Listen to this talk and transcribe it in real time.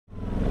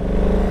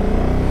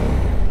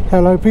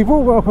Hello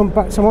people, welcome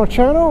back to my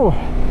channel.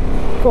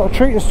 Got a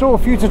treat in store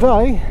for you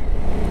today.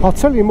 I'll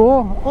tell you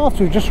more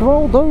after we just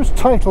roll those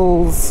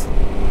titles.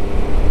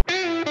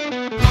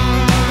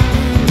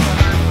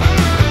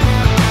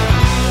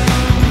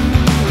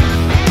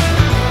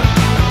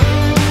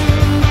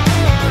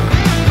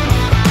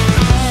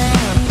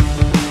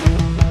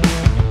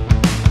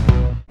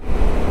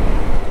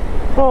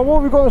 Right, what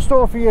have we got in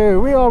store for you?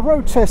 We are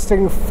road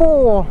testing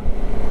 4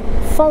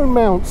 phone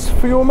mounts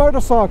for your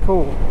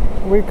motorcycle.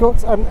 We've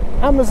got an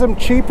Amazon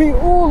cheapie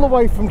all the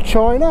way from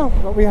China,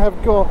 but we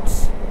have got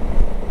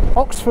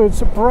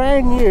Oxford's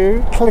brand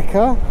new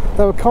Cliqr.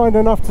 They were kind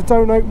enough to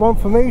donate one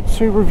for me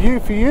to review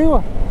for you.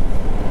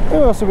 Who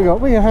else have we got?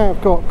 We have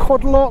got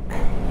Quadlock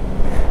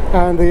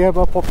and the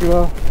ever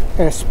popular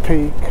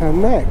SP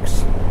Connects.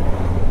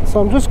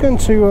 So I'm just going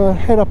to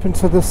head up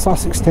into the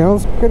Sussex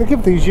Downs. I'm going to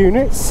give these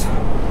units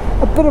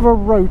a bit of a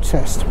road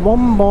test,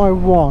 one by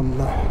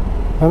one,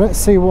 and let's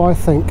see what I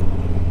think.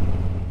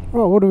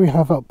 Right, what do we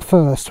have up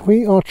first?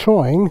 We are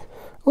trying,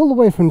 all the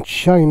way from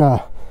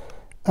China,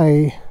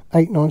 a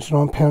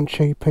 £8.99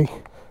 cheapie,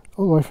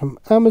 all the way from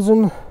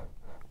Amazon.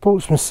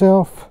 Bought it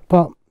myself,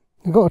 but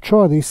you've got to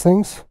try these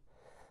things.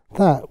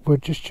 That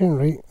would just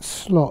generally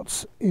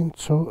slots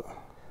into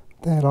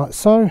there like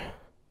so.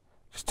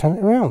 Just turn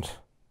it around.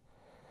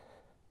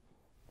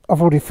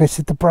 I've already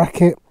fitted the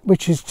bracket,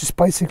 which is just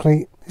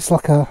basically, it's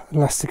like a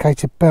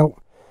elasticated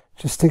belt.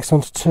 Just sticks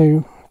onto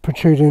 2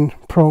 protruding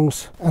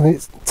prongs and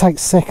it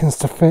takes seconds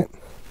to fit.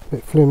 A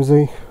bit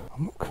flimsy.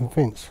 I'm not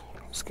convinced.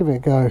 Let's give it a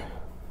go.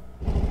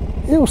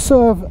 It'll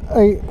serve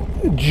a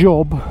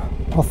job,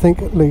 I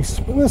think, at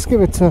least. But let's give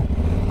it a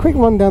quick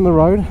run down the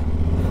road,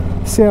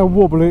 see how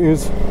wobbly it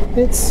is.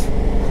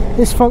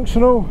 It's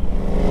functional,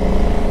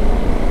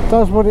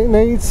 does what it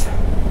needs,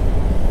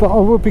 but I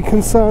would be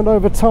concerned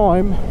over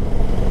time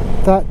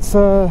that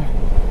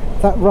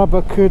that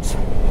rubber could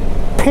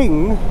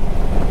ping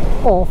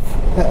off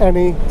at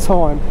any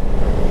time.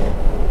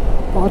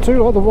 But I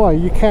do like the way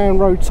you can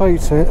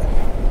rotate it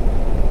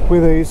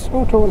with these.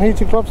 Oh, do I want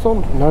heated gloves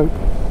on? Nope.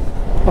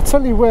 I'll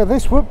tell you where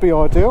this would be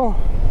ideal: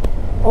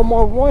 on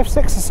my wife's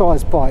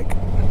exercise bike,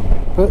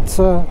 but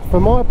for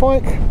my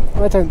bike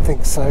I don't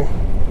think so.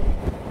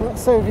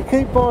 Let's say if you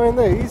keep buying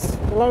these,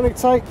 it'll only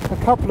take a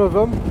couple of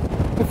them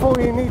before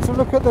you need to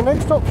look at the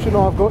next option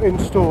I've got in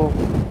store.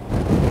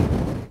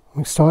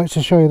 I'm excited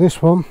to show you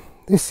this one.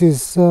 This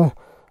is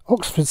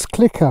Oxford's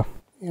Cliqr.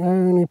 The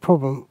only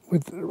problem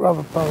with the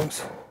rubber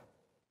bones,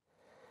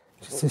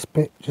 just this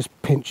bit just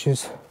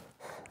pinches.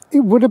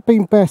 It would have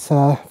been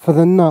better for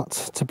the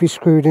nut to be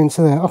screwed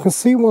into there. I can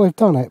see why they've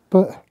done it,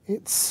 but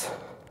it's a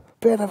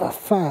bit of a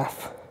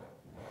faff.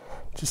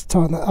 Just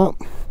tighten that up.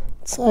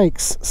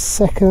 Takes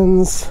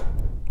seconds,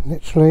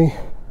 literally,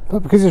 but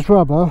because it's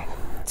rubber,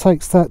 it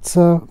takes that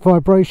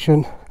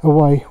vibration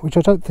away, which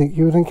I don't think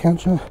you would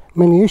encounter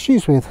many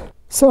issues with.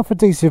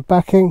 Self-adhesive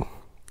backing.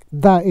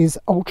 That is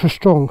ultra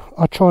strong.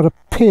 I tried to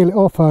peel it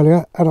off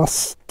earlier and I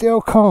still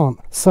can't.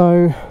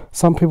 So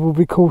some people will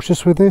be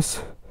cautious with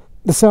this.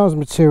 The sales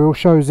material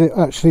shows it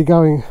actually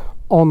going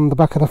on the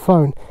back of the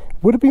phone.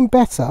 Would have been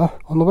better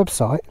on the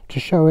website to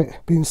show it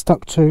being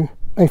stuck to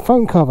a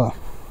phone cover.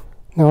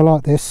 Now I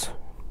like this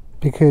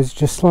because it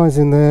just slides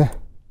in there,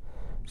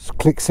 just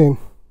clicks in.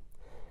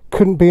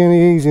 Couldn't be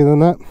any easier than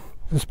that.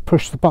 Just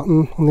push the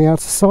button on the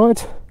outer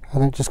side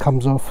and it just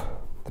comes off.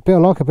 The bit I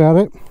like about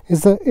it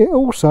is that it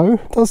also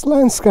does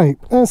landscape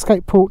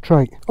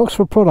portrait.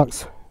 Oxford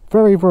products,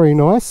 very, very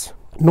nice.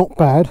 Not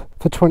bad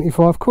for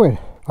 25 quid.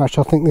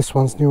 Actually, I think this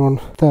one's near on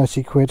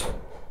 30 quid.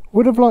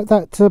 Would have liked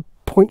that to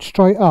point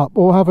straight up,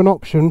 or have an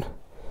option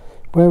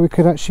where we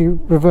could actually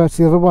revert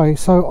the other way.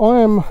 So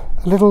I am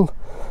a little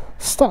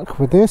stuck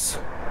with this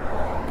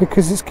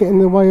because it's getting in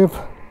the way of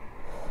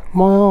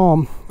my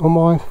arm on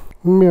my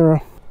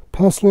mirror.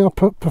 Personally, I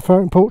prefer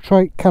it in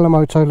portrait.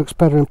 Kalamoto looks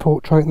better in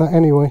portrait than that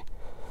anyway.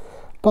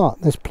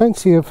 But there's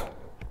plenty of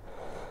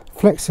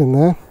flex in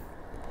there.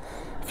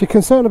 If you're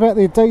concerned about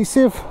the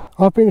adhesive,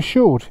 I've been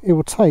assured it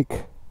will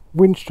take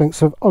wind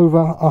strengths of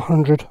over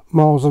 100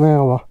 miles an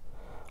hour.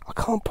 I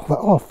can't pull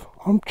that off.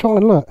 I'm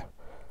trying to look.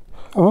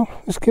 Oh,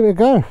 let's give it a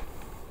go.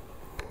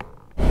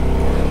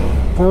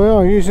 There we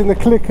are, using the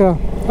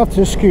Cliqr. I have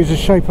to excuse the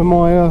shape of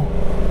my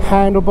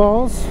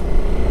handlebars,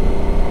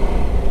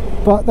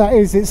 but that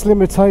is its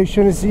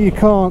limitation, is that you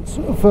can't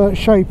sort of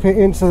shape it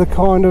into the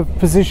kind of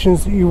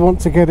positions that you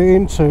want to get it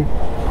into.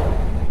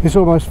 It's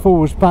almost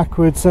forwards,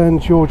 backwards,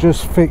 and you're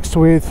just fixed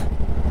with,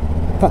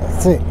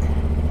 that's it.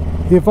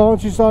 The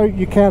advantage though,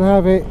 you can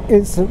have it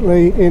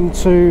instantly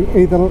into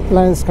either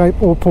landscape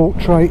or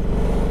portrait.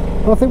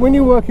 And I think when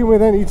you're working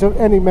with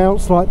any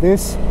mounts like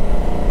this,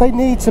 they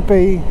need to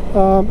be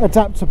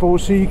adaptable,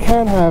 so you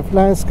can have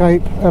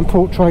landscape and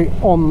portrait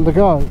on the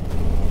go.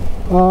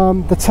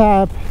 The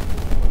tab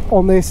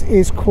on this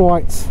is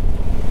quite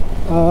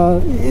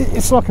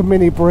it's like a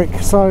mini brick,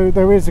 so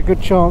there is a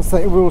good chance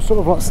that it will sort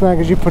of like snag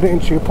as you put it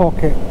into your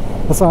pocket.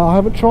 So I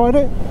haven't tried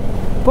it,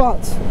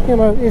 but you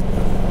know,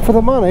 for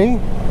the money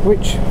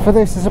which for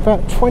this is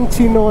about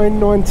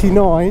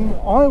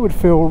 $29.99, I would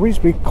feel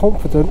reasonably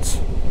confident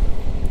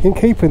in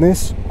keeping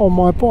this on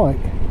my bike.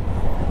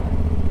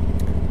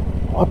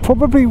 I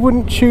probably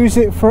wouldn't choose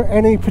it for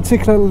any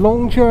particular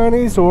long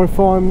journeys or if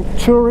I'm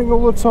touring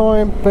all the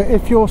time, but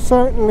if you're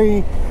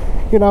certainly,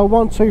 you know,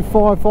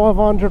 125,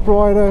 500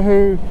 rider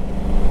who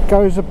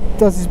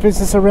does his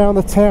business around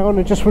the town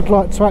and just would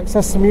like to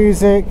access the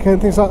music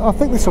and things like that, I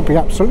think this will be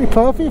absolutely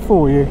perfect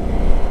for you.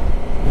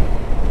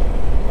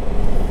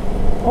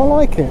 I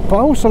like it, but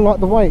I also like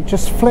the way it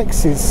just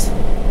flexes.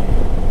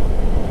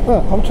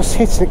 Look, I'm just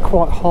hitting it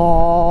quite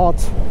hard.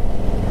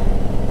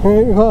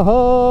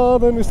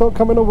 And it's not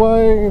coming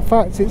away. In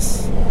fact,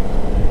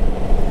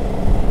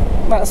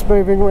 that's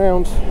moving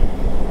around.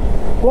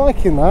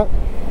 Liking that.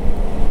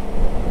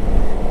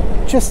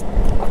 Just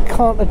I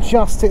can't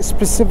adjust it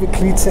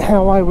specifically to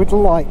how I would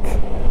like.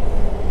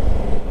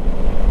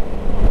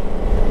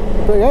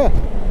 But yeah,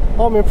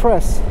 I'm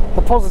impressed.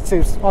 The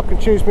positives: I can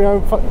choose my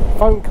own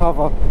phone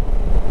cover.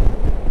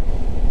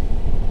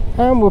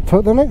 And we'll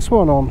put the next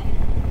one on.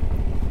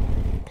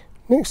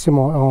 Next in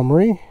my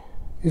armoury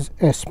is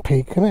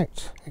SP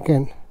Connect.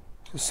 Again,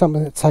 it's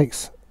something that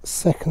takes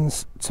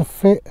seconds to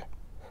fit,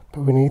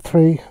 but we need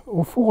 3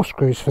 or 4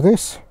 screws for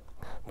this.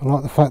 I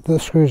like the fact that the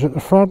screws are at the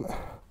front.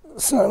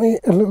 Certainly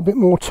a little bit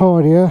more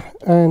tidier,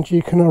 and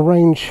you can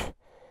arrange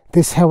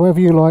this however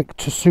you like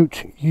to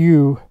suit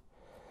you.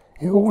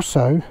 It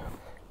also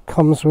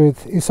comes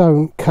with its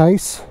own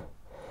case,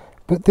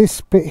 but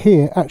this bit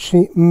here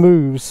actually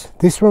moves.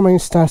 This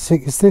remains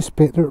static. It's this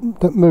bit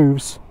that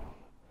moves.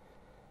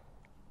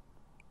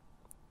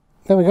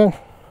 There we go,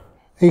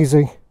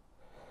 easy.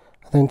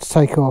 And then to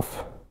take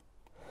off.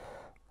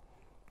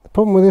 The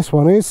problem with this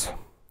one is,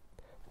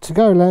 to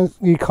go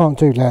you can't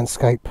do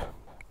landscape.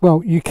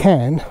 Well, you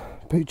can,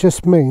 but it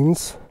just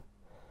means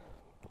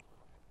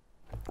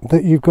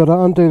that you've got to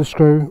undo the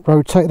screw,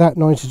 rotate that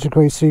 90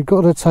 degrees, so you've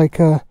got to take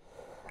a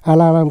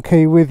Allen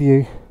key with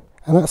you.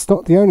 And that's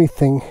not the only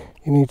thing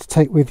you need to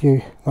take with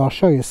you. And I'll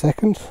show you a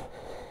second.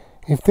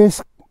 If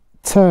this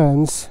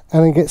turns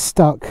and then gets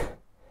stuck,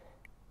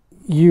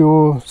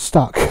 you're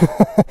stuck.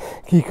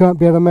 You can't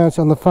be able to mount it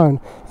on the phone.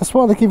 That's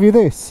why they give you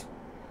this.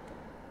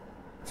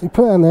 So you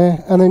put it in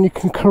there and then you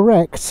can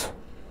correct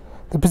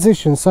the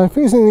position. So if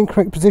it's in an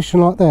incorrect position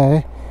like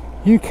there,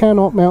 you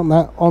cannot mount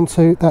that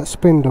onto that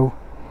spindle.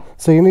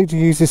 So you need to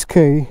use this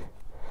key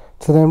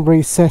to then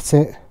reset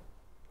it.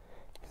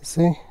 You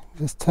see,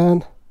 just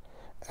turn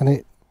and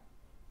it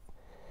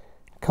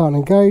can't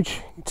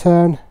engage. You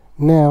turn,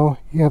 now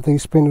you have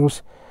these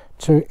spindles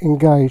to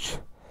engage.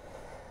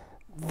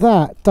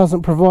 That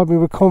doesn't provide me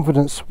with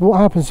confidence. What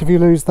happens if you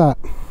lose that?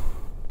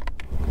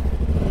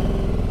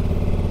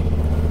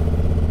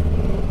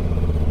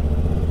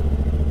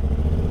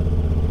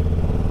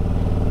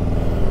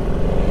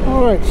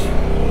 Alright,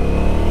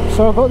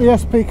 so I've got the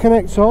SP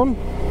Connect on.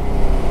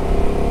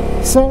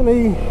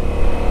 Certainly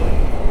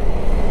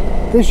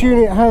this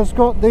unit has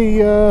got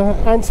the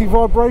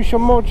anti-vibration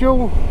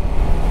module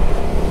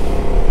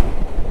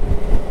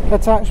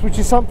attached, which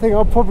is something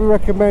I'd probably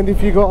recommend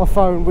if you got a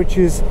phone which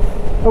is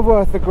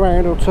worth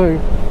 £1 or £2,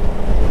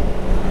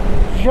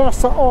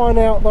 just to iron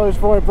out those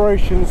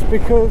vibrations,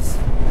 because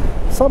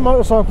some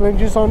motorcycle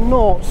engines are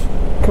not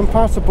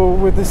compatible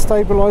with the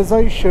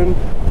stabilisation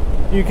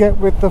you get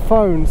with the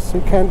phones.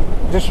 It can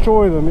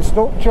destroy them. It's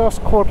not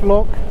just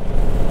Quadlock,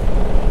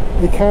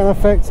 it can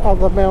affect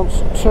other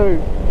mounts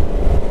too.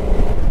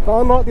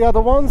 But unlike the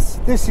other ones,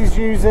 this is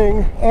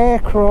using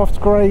aircraft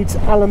grade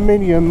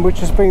aluminium, which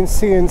has been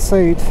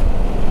CNC'd.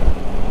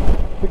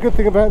 The good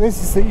thing about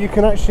this is that you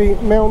can actually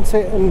mount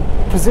it and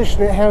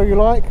position it how you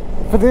like.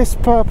 For this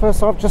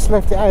purpose, I've just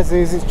left it as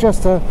is. It's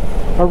just a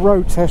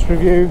road test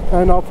review,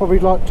 and I'll probably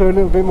like to do a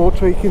little bit more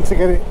tweaking to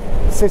get it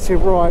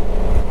sitting right.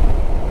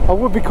 I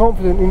would be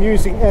confident in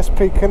using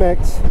SP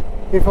Connect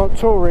if I'm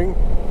touring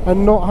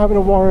and not having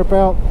to worry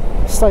about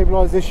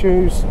stabilised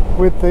issues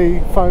with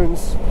the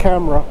phone's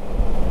camera.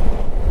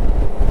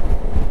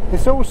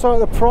 It's also at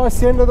the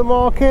pricey end of the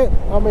market.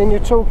 I mean, you're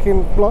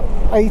talking like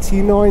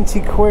 80,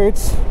 90 quid.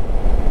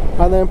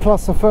 And then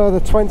plus a further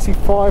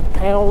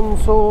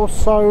 £25 or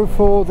so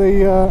for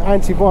the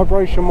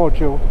anti-vibration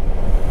module.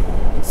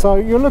 So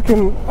you're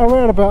looking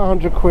around about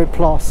 100 quid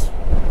plus.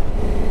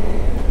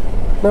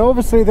 Now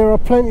obviously there are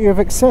plenty of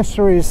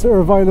accessories that are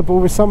available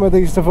with some of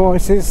these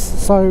devices.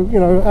 So, you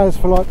know, as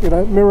for like, you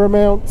know, mirror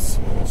mounts,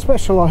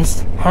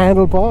 specialised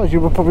handlebars you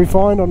will probably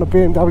find on a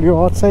BMW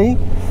RT,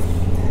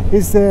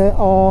 is there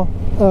are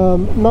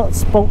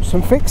nuts, bolts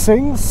and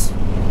fixings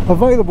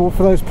available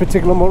for those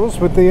particular models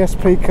with the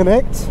SP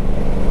Connect,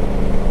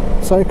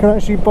 so you can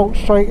actually bolt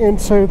straight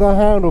into the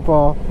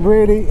handlebar.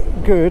 Really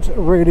good,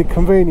 really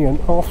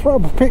convenient. I'll throw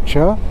up a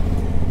picture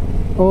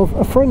of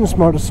a friend's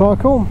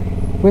motorcycle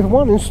with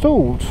one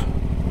installed.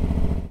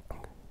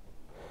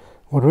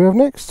 What do we have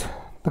next?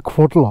 The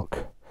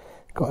Quadlock.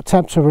 Got a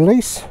tab to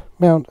release,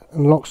 mount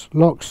and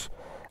locks,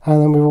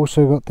 and then we've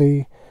also got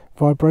the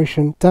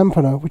vibration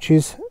dampener, which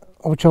is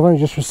which I've only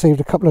just received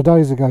a couple of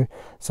days ago.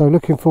 So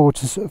looking forward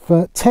to sort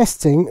of,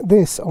 testing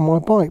this on my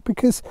bike,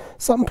 because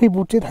some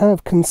people did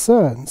have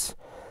concerns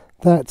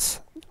that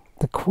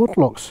the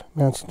Quadlock's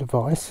mounting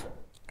device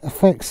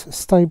affects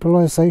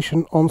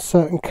stabilisation on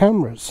certain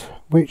cameras,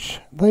 which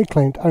they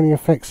claimed only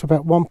affects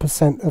about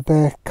 1% of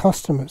their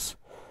customers.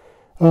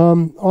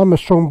 I'm a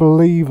strong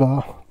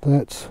believer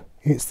that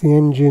it's the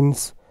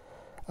engine's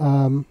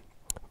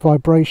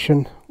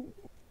vibration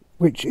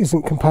which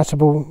isn't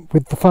compatible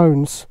with the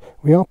phones.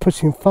 We are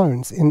putting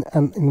phones in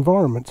an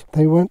environment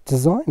they weren't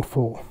designed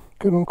for.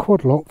 Good on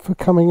Quadlock for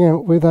coming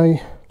out with a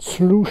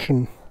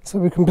solution. So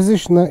we can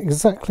position that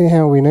exactly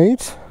how we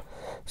need.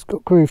 It's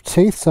got grooved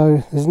teeth,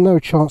 so there's no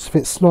chance of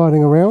it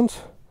sliding around.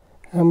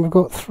 And we've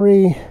got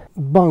 3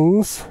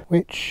 bungs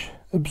which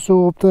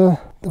absorb the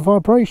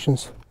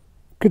vibrations.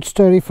 Good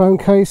sturdy phone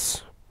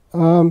case. A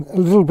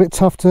little bit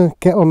tough to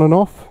get on and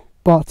off,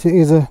 but it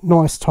is a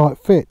nice tight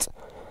fit.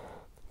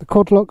 The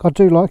Quadlock I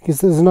do like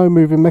is there's no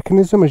moving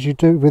mechanism as you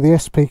do with the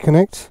SP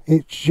Connect.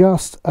 It's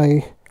just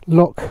a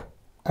lock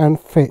and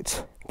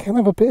fit. Can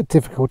have a bit of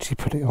difficulty to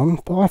put it on,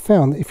 but I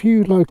found that if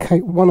you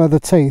locate one of the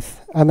teeth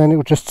and then it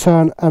will just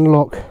turn and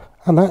lock,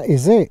 and that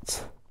is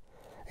it.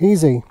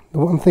 Easy. The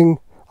one thing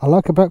I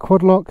like about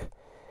Quadlock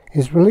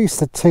is release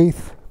the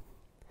teeth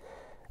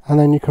and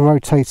then you can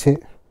rotate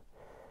it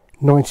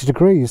 90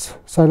 degrees.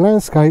 So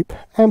landscape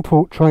and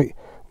portrait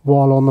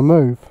while on the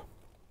move.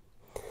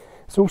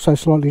 It's also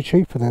slightly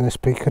cheaper than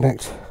SP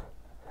Connect,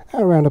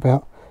 at around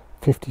about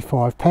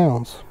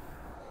 £55.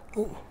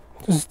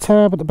 There's a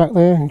tab at the back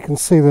there, you can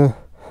see the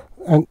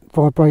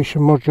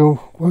vibration module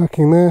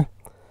working there,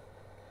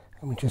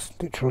 and we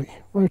just literally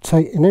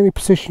rotate in any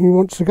position you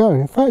want to go.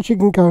 In fact, you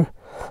can go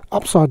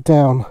upside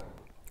down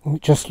and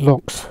it just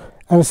locks,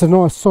 and it's a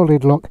nice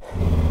solid lock.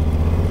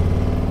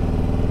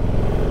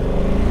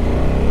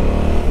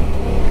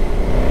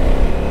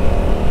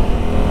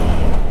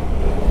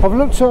 I've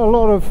looked at a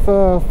lot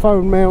of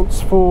phone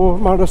mounts for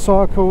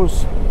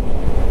motorcycles,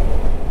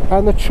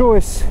 and the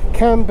choice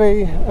can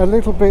be a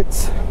little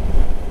bit,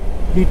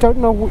 you don't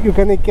know what you're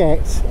going to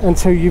get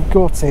until you've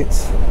got it.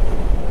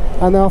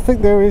 And I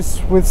think there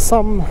is with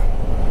some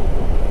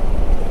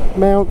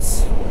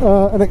mounts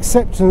an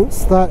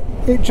acceptance that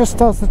it just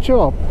does the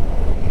job.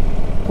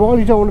 While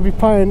you don't want to be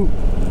paying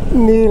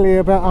nearly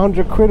about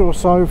 100 quid or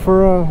so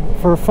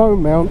for a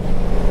phone mount,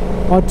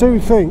 I do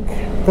think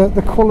that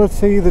the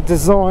quality, the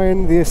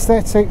design, the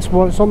aesthetics,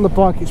 while it's on the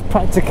bike, its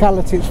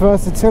practicality, its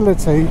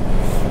versatility,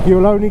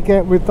 you'll only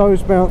get with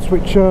those mounts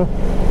which are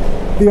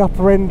the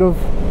upper end of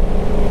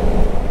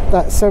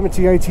that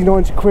 70, 80,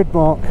 90 quid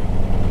mark.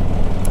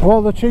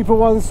 While the cheaper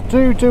ones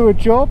do a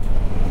job,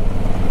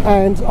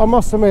 and I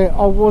must admit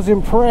I was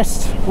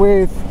impressed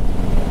with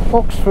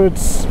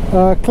Oxford's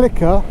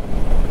Cliqr,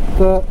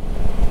 that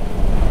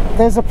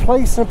there's a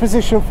place and a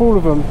position for all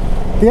of them.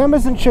 The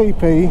Amazon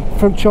cheapie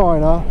from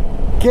China,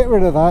 get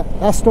rid of that,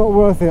 that's not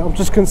worth it. I'm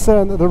just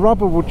concerned that the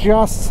rubber will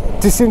just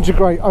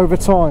disintegrate over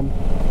time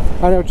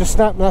and it'll just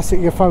snap and that's it,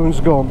 your phone's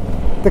gone.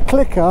 The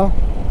Cliqr,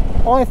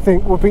 I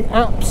think, would be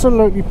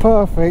absolutely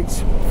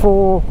perfect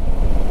for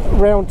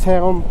round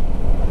town,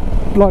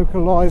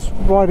 localised,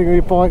 riding on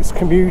your bikes,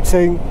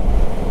 commuting.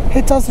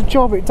 It does the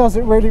job, it does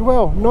it really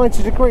well.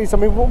 90 degrees, I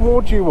mean, what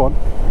more do you want?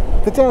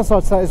 The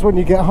downside to that is when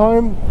you get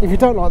home, if you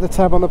don't like the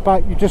tab on the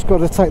back, you've just got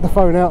to take the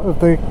phone out of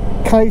the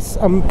case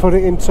and put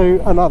it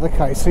into another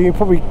case. So you'll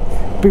probably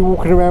be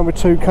walking around with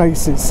 2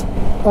 cases.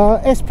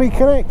 SP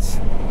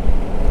Connect.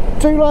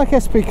 Do like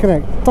SP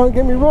Connect, don't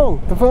get me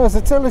wrong. The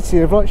versatility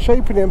of like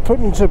shaping it and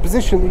putting it into a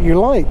position that you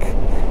like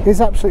is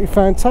absolutely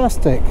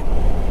fantastic.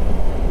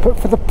 But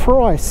for the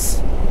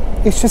price,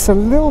 it's just a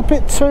little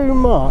bit too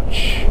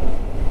much.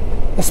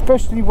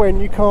 Especially when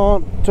you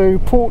can't do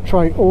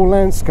portrait or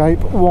landscape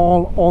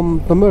while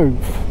on the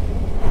move.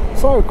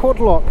 So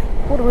Quadlock,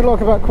 what do we like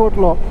about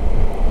Quadlock?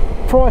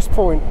 Price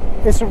point,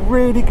 it's a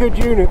really good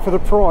unit for the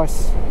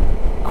price.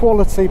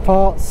 Quality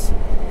parts,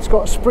 it's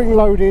got a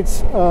spring-loaded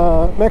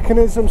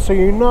mechanism, so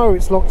you know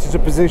it's locked into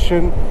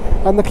position.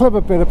 And the clever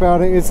bit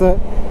about it is that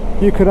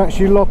you can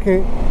actually lock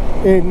it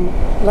in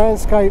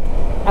landscape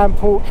and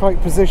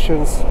portrait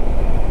positions.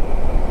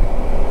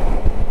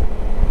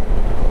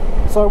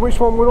 So which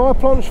one would I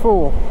plunge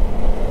for?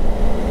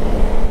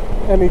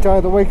 Any day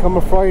of the week, I'm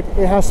afraid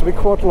it has to be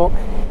Quadlock.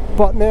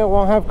 But now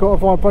I have got a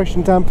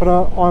vibration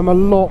dampener, I'm a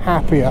lot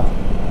happier.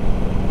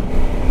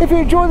 If you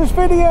enjoyed this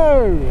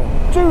video,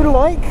 do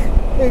like,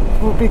 it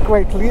would be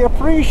greatly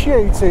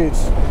appreciated.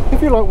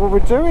 If you like what we're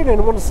doing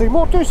and want to see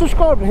more, do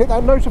subscribe and hit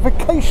that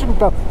notification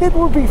bell. It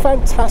would be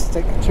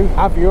fantastic to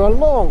have you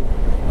along.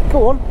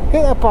 Go on,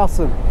 hit that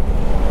button.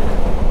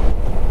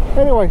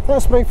 Anyway,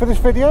 that's me for this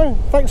video.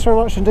 Thanks very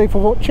much indeed for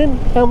watching,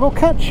 and we'll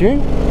catch you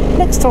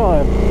next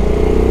time.